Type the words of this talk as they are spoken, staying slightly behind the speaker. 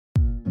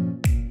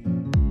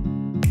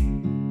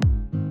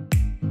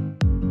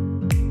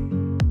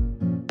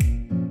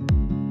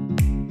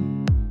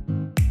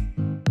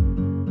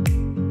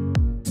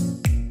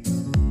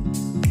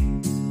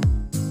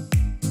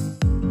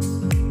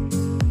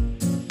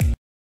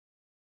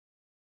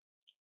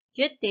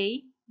Good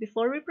day!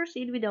 Before we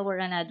proceed with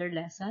our another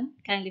lesson,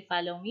 kindly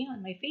follow me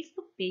on my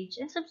Facebook page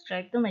and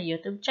subscribe to my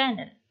YouTube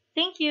channel.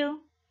 Thank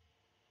you!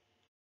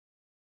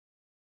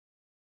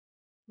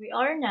 We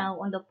are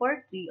now on the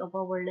part 3 of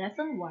our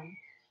lesson 1,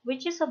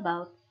 which is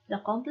about the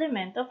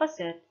complement of a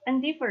set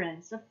and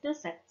difference of two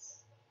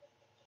sets.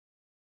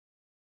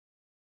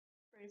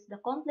 First, the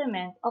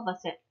complement of a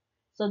set.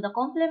 So the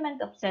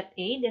complement of set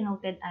A,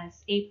 denoted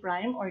as A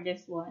prime or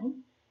this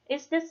one,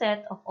 is the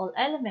set of all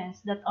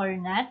elements that are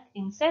not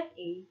in set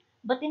A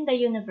but in the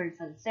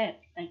universal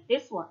set, like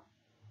this one.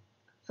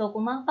 So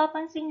kung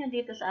mapapansin nyo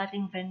dito sa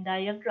ating Venn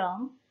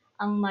diagram,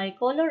 ang may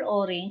color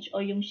orange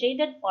o yung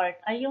shaded part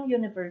ay yung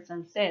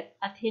universal set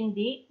at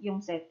hindi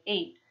yung set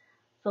A.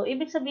 So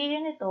ibig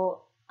sabihin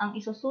nito, ang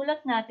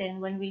isusulat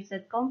natin when we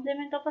said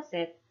complement of a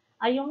set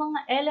ay yung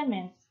mga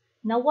elements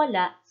na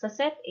wala sa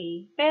set A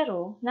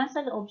pero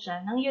nasa loob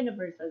siya ng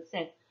universal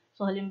set.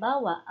 So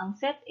halimbawa, ang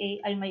set A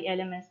ay may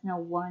elements na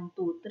 1,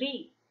 2,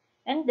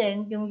 3. And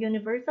then, yung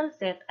universal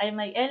set ay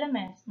may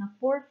elements na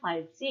 4,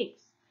 5,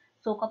 6.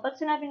 So kapag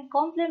sinabing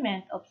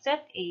complement of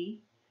set A,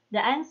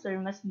 the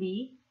answer must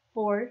be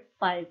 4,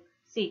 5,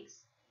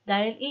 6.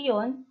 Dahil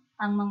iyon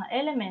ang mga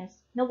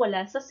elements na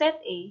wala sa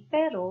set A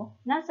pero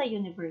nasa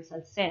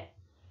universal set.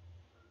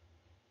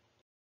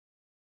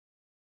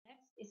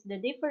 Next is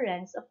the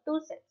difference of two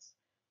sets.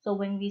 So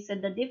when we said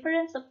the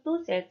difference of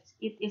two sets,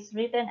 it is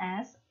written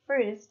as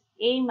first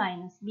A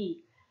minus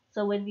B.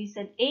 So when we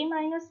said A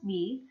minus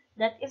B,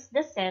 that is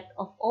the set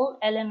of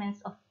all elements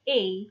of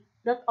A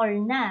that are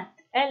not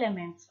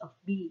elements of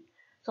B.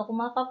 So kung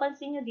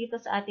mapapansin nyo dito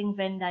sa ating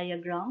Venn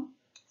diagram,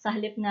 sa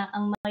halip na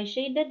ang may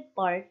shaded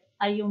part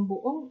ay yung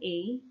buong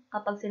A,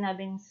 kapag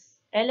sinabing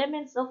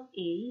elements of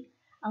A,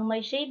 ang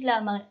may shade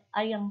lamang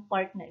ay ang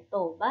part na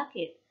ito.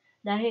 Bakit?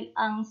 Dahil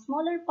ang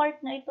smaller part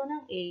na ito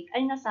ng A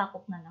ay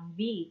nasakop na ng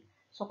B.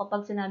 So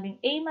kapag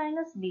sinabing A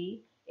minus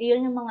B,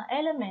 iyon yung mga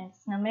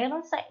elements na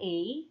meron sa A,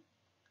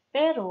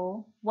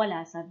 pero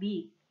wala sa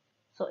B.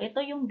 So ito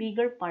yung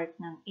bigger part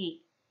ng A.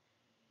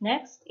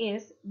 Next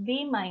is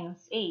B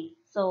minus A.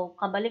 So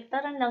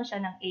kabaliktaran lang siya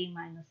ng A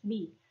minus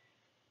B.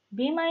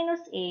 B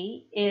minus A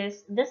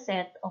is the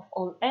set of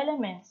all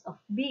elements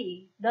of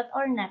B that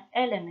are not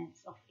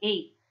elements of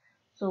A.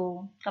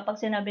 So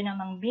kapag sinabi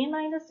namang B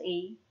minus A,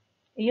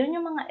 iyon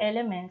yung mga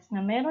elements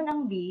na meron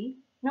ang B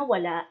na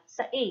wala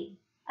sa A.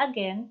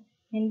 Again,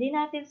 hindi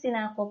natin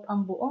sinakop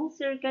ang buong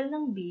circle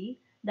ng B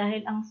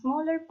dahil ang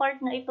smaller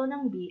part na ito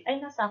ng B ay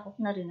nasakop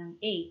na rin ng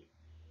A.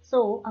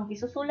 So, ang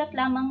isusulat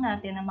lamang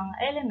natin ng mga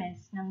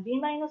elements ng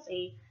B minus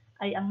A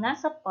ay ang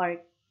nasa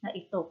part na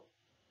ito.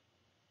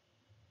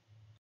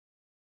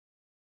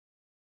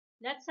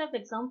 Let's have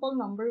example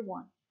number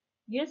 1.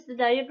 Use the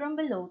diagram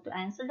below to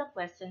answer the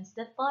questions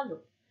that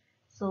follow.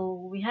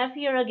 So we have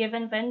here a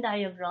given Venn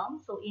diagram.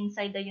 So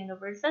inside the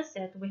universal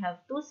set, we have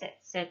two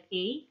sets, set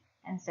A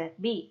and set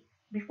B.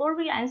 Before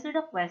we answer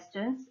the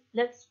questions,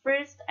 let's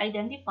first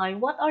identify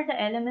what are the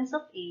elements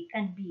of A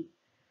and B.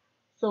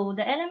 So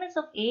the elements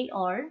of A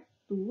are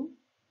 2,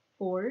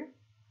 4,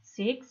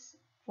 6,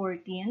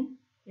 14,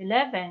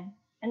 11,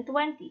 and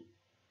 20.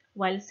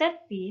 While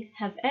set B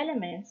have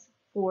elements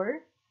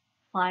 4,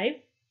 5,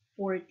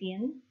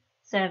 14,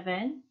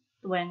 7,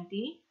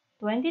 20,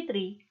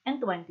 23,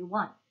 and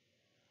 21.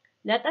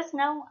 Let us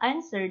now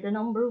answer the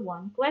number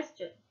 1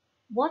 question.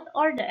 What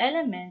are the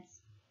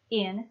elements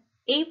in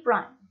A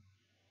prime?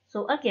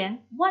 So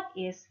again, what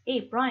is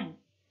A prime?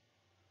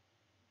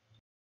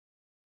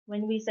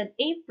 When we said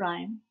A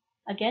prime,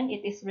 again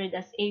it is read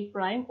as A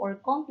prime or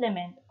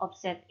complement of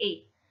set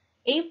A.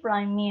 A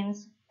prime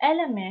means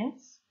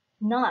elements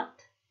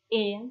not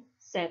in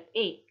set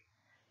A.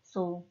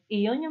 So,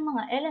 iyon yung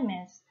mga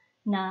elements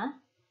na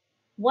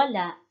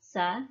wala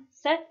sa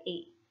set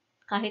A.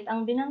 Kahit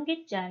ang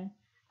binanggit dyan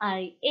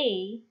ay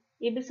A,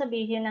 ibig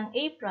sabihin ng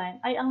A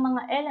prime ay ang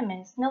mga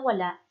elements na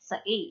wala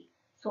sa A.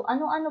 So,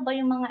 ano-ano ba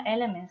yung mga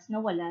elements na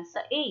wala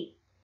sa A?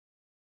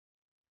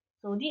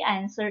 So, the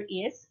answer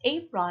is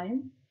A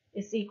prime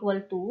is equal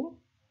to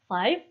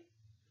 5,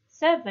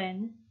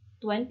 7,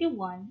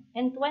 21,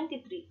 and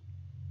 23.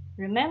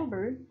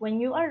 Remember, when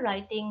you are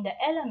writing the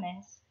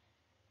elements,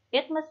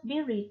 it must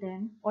be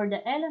written, or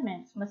the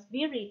elements must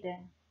be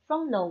written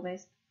from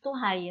lowest to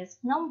highest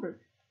number.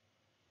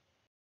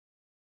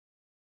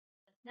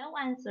 Let's now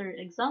answer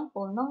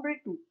example number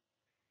 2.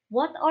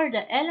 What are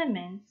the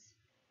elements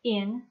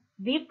in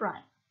B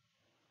prime?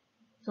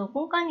 So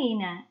kung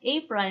kanina,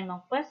 A prime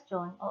ang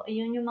question, o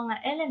iyon yung mga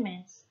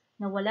elements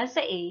na wala sa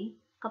A,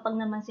 kapag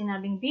naman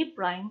sinabing B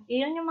prime,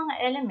 iyon yung mga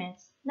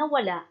elements na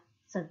wala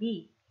sa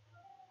B.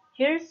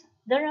 Here's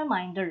the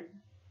reminder.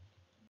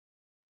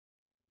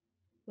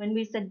 When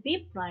we said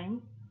B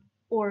prime,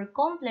 or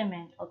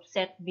complement of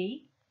set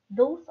B,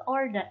 those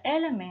are the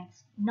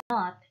elements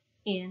not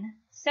in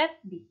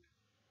set B.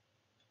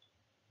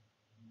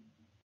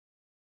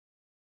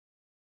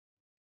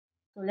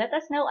 So let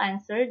us now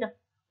answer the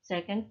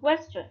second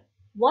question.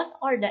 What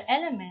are the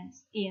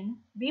elements in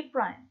B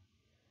prime?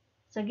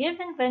 Sa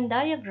given Venn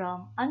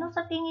diagram, ano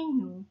sa tingin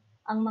nyo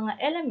ang mga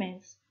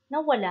elements na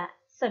wala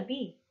sa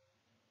B?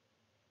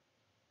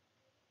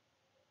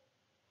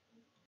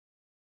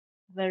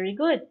 Very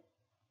good.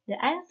 The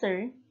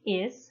answer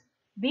is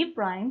B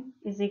prime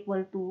is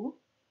equal to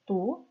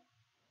 2,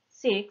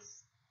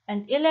 6,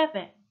 and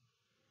 11.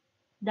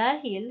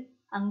 Dahil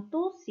ang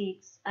 2,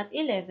 6, at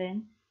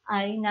 11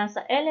 ay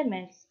nasa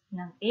elements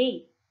ng A.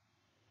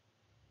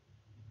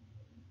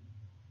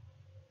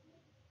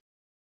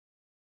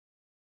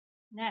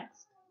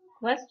 Next,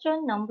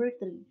 question number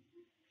 3.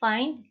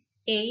 Find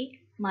A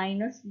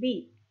minus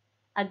B.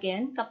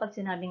 Again, kapag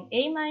sinabing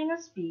A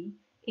minus B,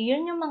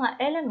 iyon yung mga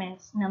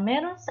elements na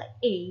meron sa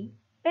A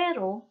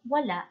pero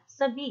wala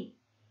sa B.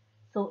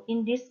 So,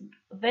 in this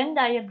Venn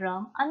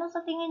diagram, ano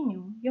sa tingin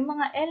nyo yung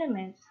mga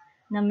elements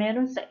na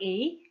meron sa A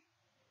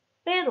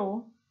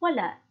pero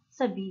wala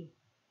sa B?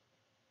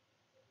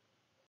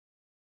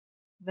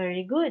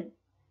 Very good.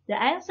 The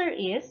answer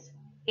is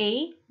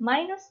A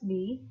minus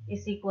B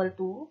is equal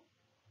to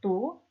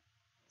 2,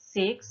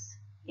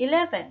 6,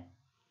 11.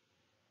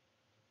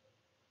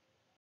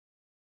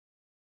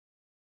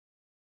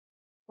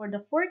 For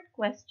the fourth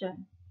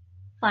question,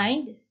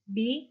 find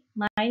B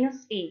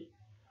minus A.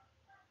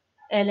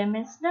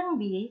 Elements ng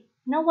B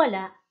na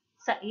wala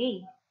sa A.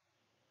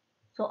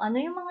 So,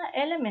 ano yung mga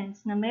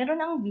elements na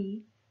meron ang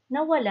B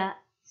na wala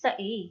sa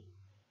A?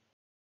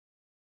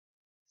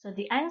 So,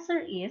 the answer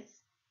is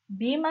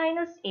B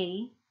minus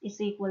A is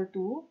equal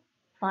to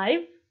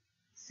 5,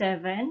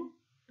 7,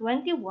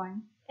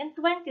 21, and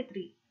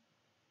 23.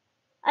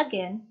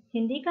 Again,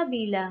 hindi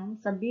kabilang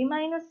sa B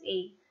minus A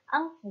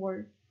ang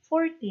 4,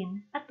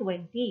 14, at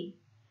 20.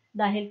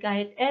 Dahil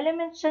kahit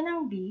element siya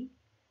ng B,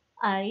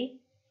 ay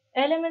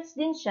elements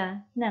din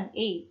siya ng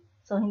A.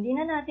 So, hindi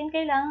na natin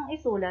kailangang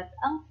isulat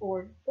ang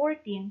 4,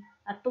 14,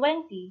 at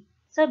 20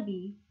 sa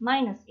B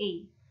minus A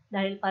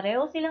dahil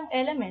pareho silang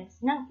elements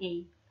ng A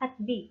at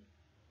B.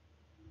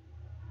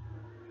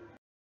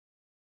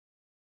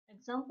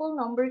 Example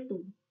number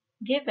 2.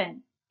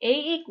 Given A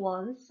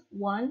equals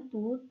 1,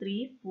 2,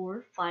 3,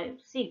 4, 5,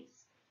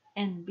 6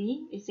 and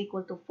B is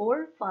equal to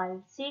 4,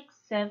 5, 6,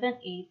 7,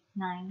 8,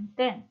 9,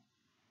 10.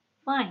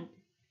 Find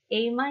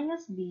A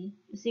minus B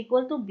is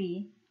equal to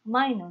B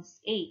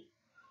minus A.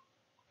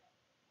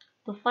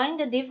 To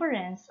find the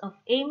difference of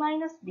A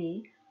minus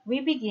B, we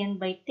begin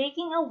by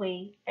taking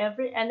away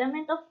every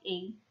element of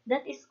A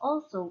that is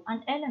also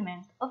an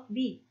element of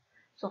B.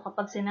 So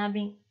kapag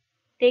sinabing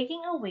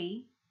taking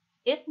away,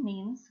 it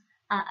means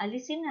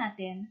aalisin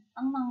natin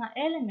ang mga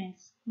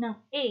elements ng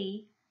A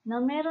na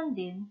meron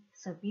din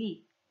sa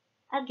B.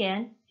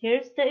 Again,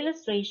 here's the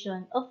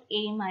illustration of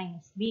A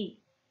minus B.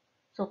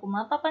 So kung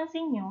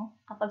mapapansin nyo,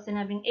 kapag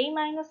sinabing A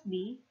minus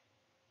B,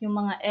 yung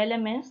mga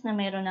elements na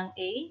meron ng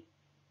A,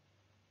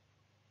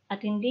 at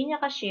hindi niya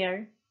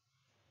ka-share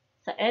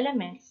sa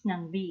elements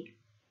ng B.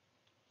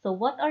 So,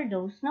 what are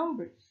those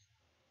numbers?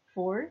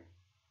 4.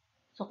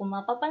 So, kung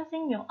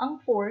mapapansin nyo,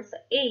 ang 4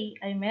 sa A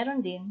ay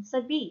meron din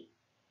sa B.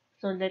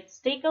 So, let's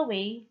take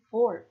away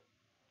 4,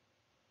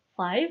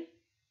 5,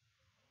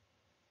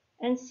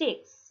 and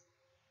 6.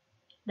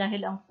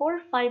 Dahil ang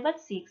 4, 5, at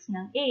 6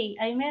 ng A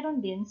ay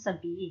meron din sa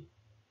B.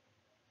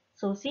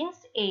 So,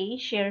 since A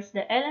shares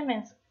the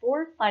elements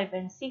 4, 5,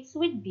 and 6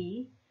 with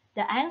B,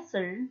 the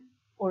answer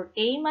or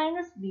A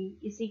minus B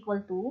is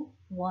equal to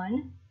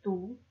 1,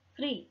 2,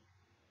 3.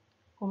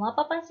 Kung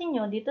mapapansin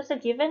nyo, dito sa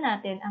given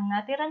natin, ang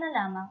natira na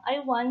lamang ay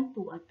 1,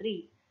 2, at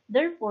 3.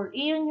 Therefore,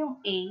 iyon yung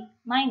A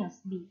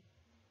minus B.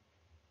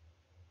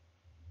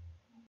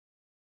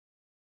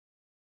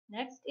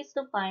 Next is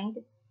to find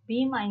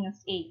B minus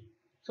A.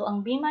 So,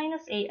 ang B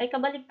minus A ay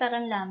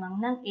kabaligtaran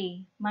lamang ng A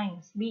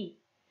minus B.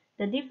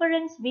 The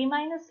difference B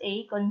minus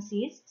A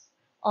consists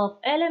of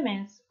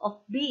elements of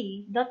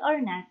B that are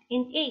not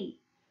in A.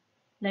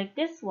 Like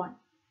this one.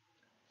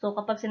 So,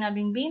 kapag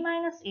sinabing B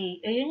minus A,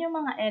 ayun yung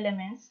mga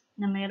elements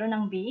na meron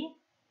ng B,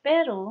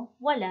 pero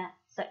wala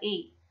sa A.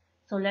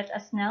 So, let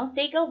us now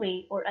take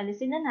away or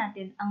alisin na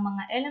natin ang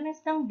mga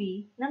elements ng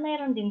B na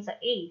meron din sa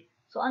A.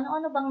 So,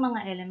 ano-ano bang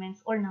mga elements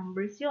or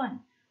numbers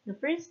yon? The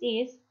first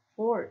is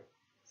 4.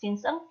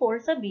 Since ang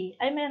 4 sa B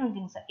ay meron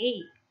din sa A.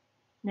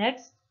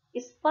 Next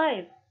is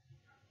 5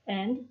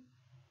 and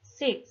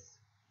 6.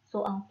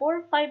 So, ang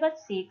 4, 5, at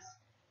 6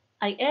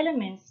 ay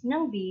elements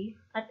ng B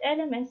at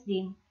elements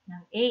din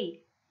ng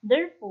A.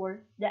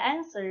 Therefore, the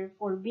answer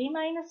for B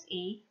minus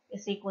A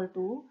is equal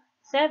to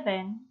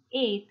 7,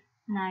 8,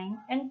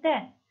 9, and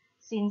 10,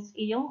 since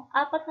iyong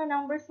apat na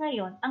numbers na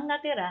yon ang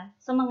natira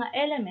sa mga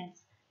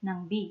elements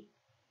ng B.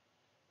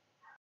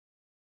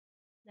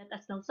 Let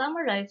us now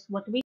summarize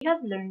what we have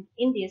learned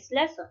in this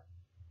lesson.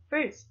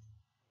 First,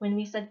 when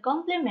we said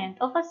complement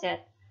of a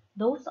set,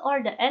 those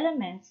are the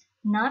elements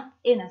not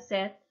in a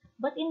set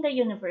but in the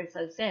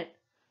universal set.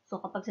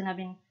 So kapag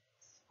sinabing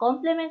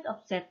complement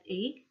of set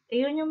A,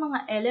 ayun yung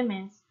mga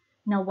elements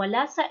na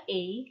wala sa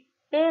A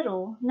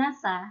pero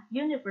nasa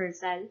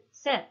universal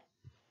set.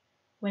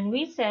 When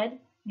we said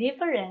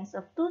difference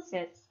of two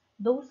sets,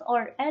 those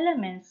are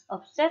elements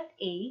of set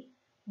A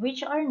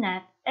which are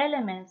not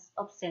elements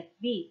of set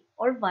B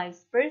or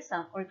vice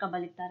versa or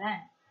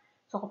kabaliktaran.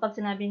 So kapag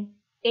sinabing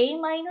A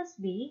minus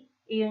B,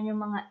 iyon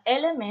yung mga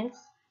elements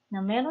na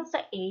meron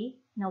sa A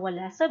na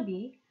wala sa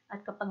B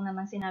At kapag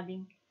naman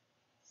sinabing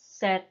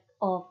set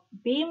of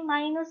B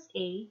minus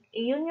A,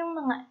 yun yung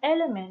mga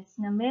elements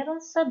na meron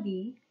sa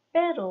B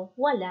pero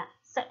wala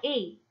sa A.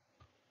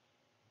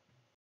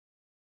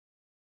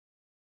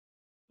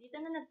 Dito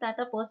na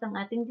nagtatapos ang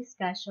ating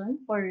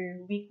discussion for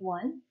week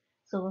 1.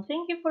 So,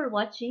 thank you for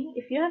watching.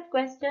 If you have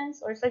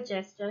questions or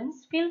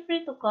suggestions, feel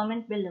free to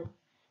comment below.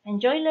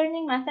 Enjoy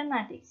learning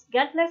mathematics.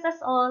 God bless us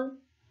all!